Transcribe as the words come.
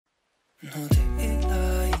know the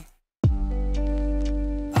light.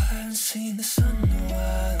 I haven't seen the sun in a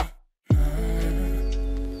while, no.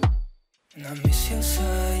 And I miss your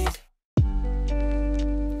side.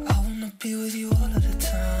 I wanna be with you all of the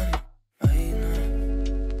time, right now.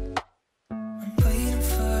 I'm waiting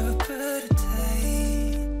for a better day.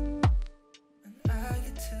 And I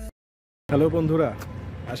get to... hello বন্ধুরা,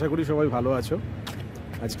 আশা করি সবাই ভালো আছো।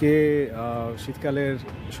 আজকে শীতকালের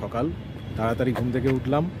সকাল, তাড়াতাড়ি ঘুম থেকে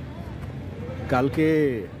উঠলাম। কালকে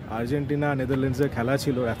আর্জেন্টিনা নেদারল্যান্ডসের খেলা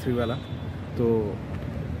ছিল রাত্রিবেলা, তো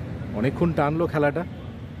অনেকক্ষণ টানলো খেলাটা।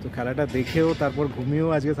 তো খেলাটা দেখেও তারপর ঘুমিয়েও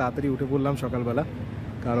আজকে তাড়াতাড়ি উঠে পড়লাম সকালবেলা,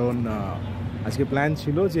 কারণ আজকে প্ল্যান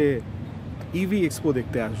ছিল যে ইভি এক্সপো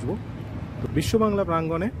দেখতে আসবো। তো বিশ্ব বাংলা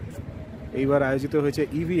প্রাঙ্গণে এইবার আয়োজিত হয়েছে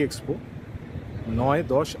ইভি এক্সপো 9,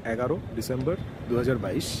 10, 11 ডিসেম্বর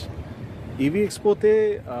 2022। ইভি এক্সপোতে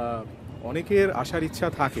অনেকের আসার ইচ্ছা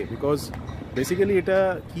থাকে, বিকজ বেসিক্যালি এটা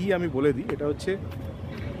কি আমি বলে দিই, এটা হচ্ছে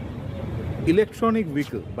ইলেকট্রনিক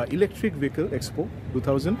ভেহিকল বা ইলেকট্রিক ভেহিকল এক্সপো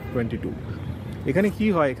 2022। এখানে কি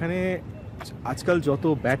হয়, এখানে আজকাল যত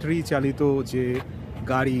ব্যাটারি চালিত যে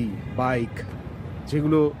গাড়ি, বাইক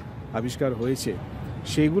যেগুলো আবিষ্কার হয়েছে,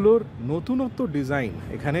 সেগুলোর নতুনত্ব ডিজাইন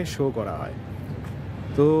এখানে শো করা হয়।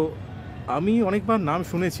 তো আমি অনেকবার নাম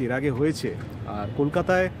শুনেছি, এর আগে হয়েছে। আর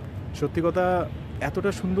কলকাতায় সত্যি কথা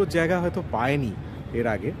এতটা সুন্দর জায়গা হয়তো পায়নি এর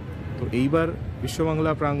আগে। তো এইবার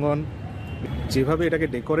বিশ্ববাংলা প্রাঙ্গণ যেভাবে এটাকে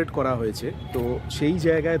ডেকোরেট করা হয়েছে, তো সেই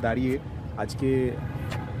জায়গায় দাঁড়িয়ে আজকে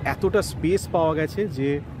এতটা স্পেস পাওয়া গেছে যে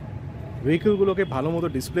ভেহিকলগুলোকে ভালো মতো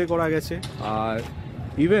ডিসপ্লে করা গেছে। আর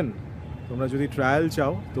ইভেন তোমরা যদি ট্রায়াল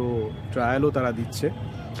চাও তো ট্রায়ালও তারা দিচ্ছে।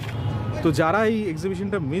 তো যারা এই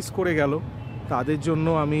এক্সিবিশনটা মিস করে গেল তাদের জন্য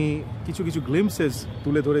আমি কিছু কিছু গ্লিমসেস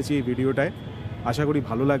তুলে ধরেছি এই ভিডিওটায়। আশা করি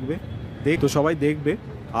ভালো লাগবে। তো সবাই দেখবে,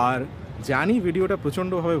 আর জানি ভিডিওটা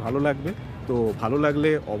প্রচণ্ডভাবে ভালো লাগবে। তো ভালো লাগলে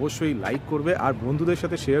অবশ্যই লাইক করবে, আর বন্ধুদের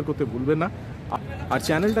সাথে শেয়ার করতে ভুলবে না। আর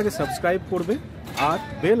চ্যানেলটাকে সাবস্ক্রাইব করবে, আর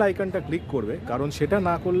বেল আইকনটা ক্লিক করবে, কারণ সেটা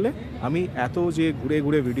না করলে আমি এত যে ঘুরে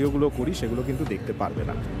ঘুরে ভিডিওগুলো করি সেগুলো কিন্তু দেখতে পারবে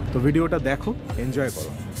না। তো ভিডিওটা দেখো, এনজয়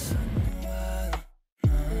করো।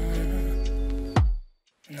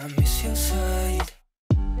 I miss your side.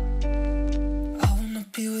 I wanna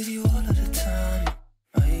be with you all of the time,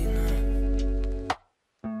 right now.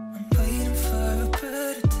 I'm waiting for a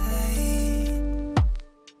better day,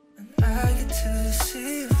 and I get to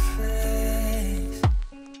see your face.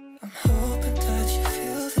 I'm hoping that you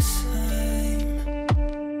feel the same.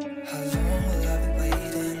 How long will I be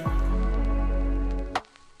waiting?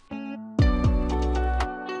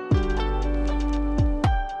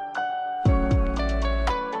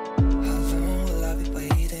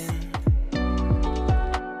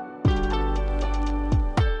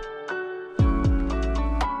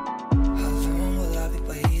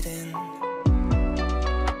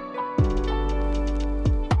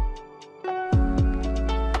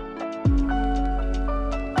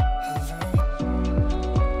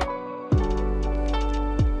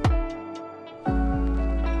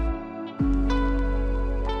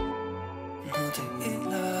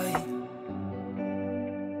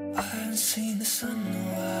 Seen the sun in a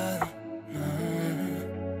while, no.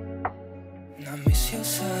 And I miss your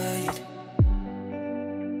side.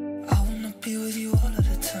 I wanna be with you all of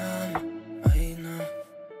the time, right now.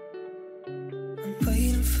 I'm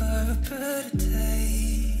waiting for a better day,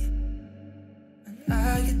 and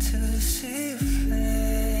I get to see your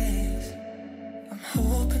face. I'm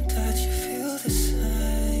hoping that you feel the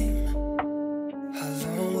same. How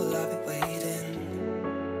long will I be waiting?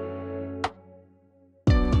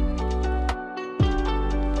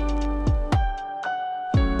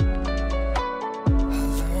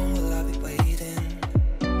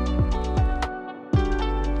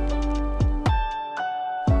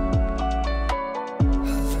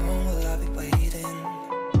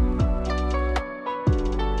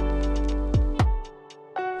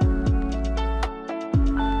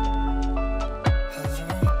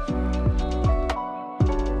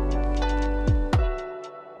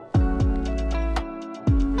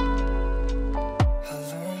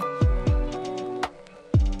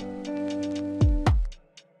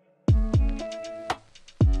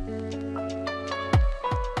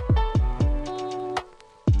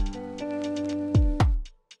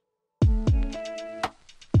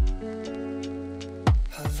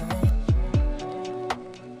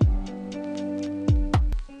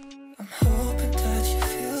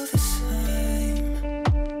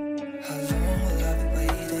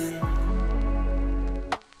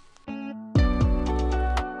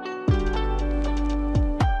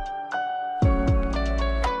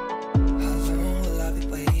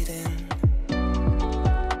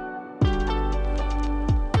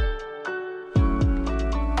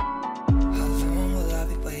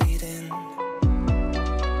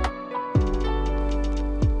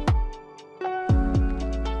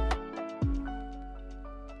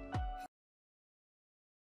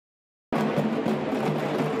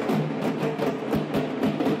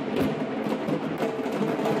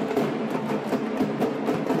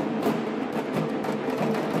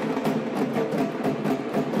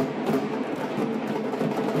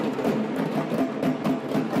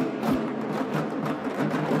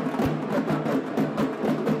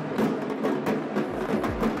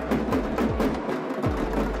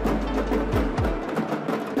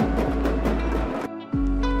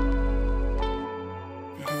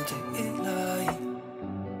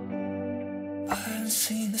 haven't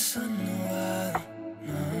seen the sun in a while,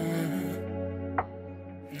 no.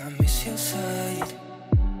 And I miss your side.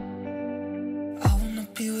 I wanna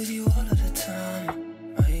be with you all of the time,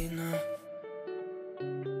 right now.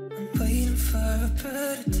 I'm waiting for a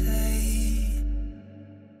better day,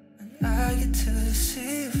 and I get to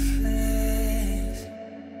see your face.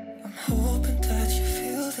 I'm hoping that you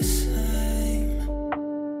feel the same.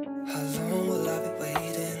 How long will I be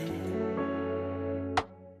waiting?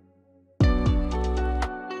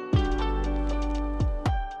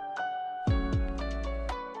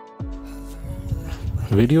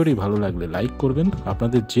 ভিডিওটি ভালো লাগলে like করবেন,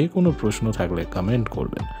 আপনাদের যে কোনো প্রশ্ন থাকলে comment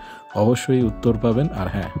করবেন, অবশ্যই উত্তর পাবেন। আর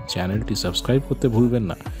হ্যাঁ, চ্যানেলটি সাবস্ক্রাইব করতে ভুলবেন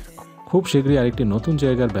না। খুব শীঘ্রই আরেকটি নতুন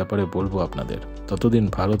জায়গার ব্যাপারে বলবো আপনাদের। ততদিন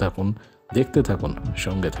ভালো থাকুন, দেখতে থাকুন,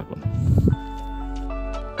 সঙ্গে থাকুন।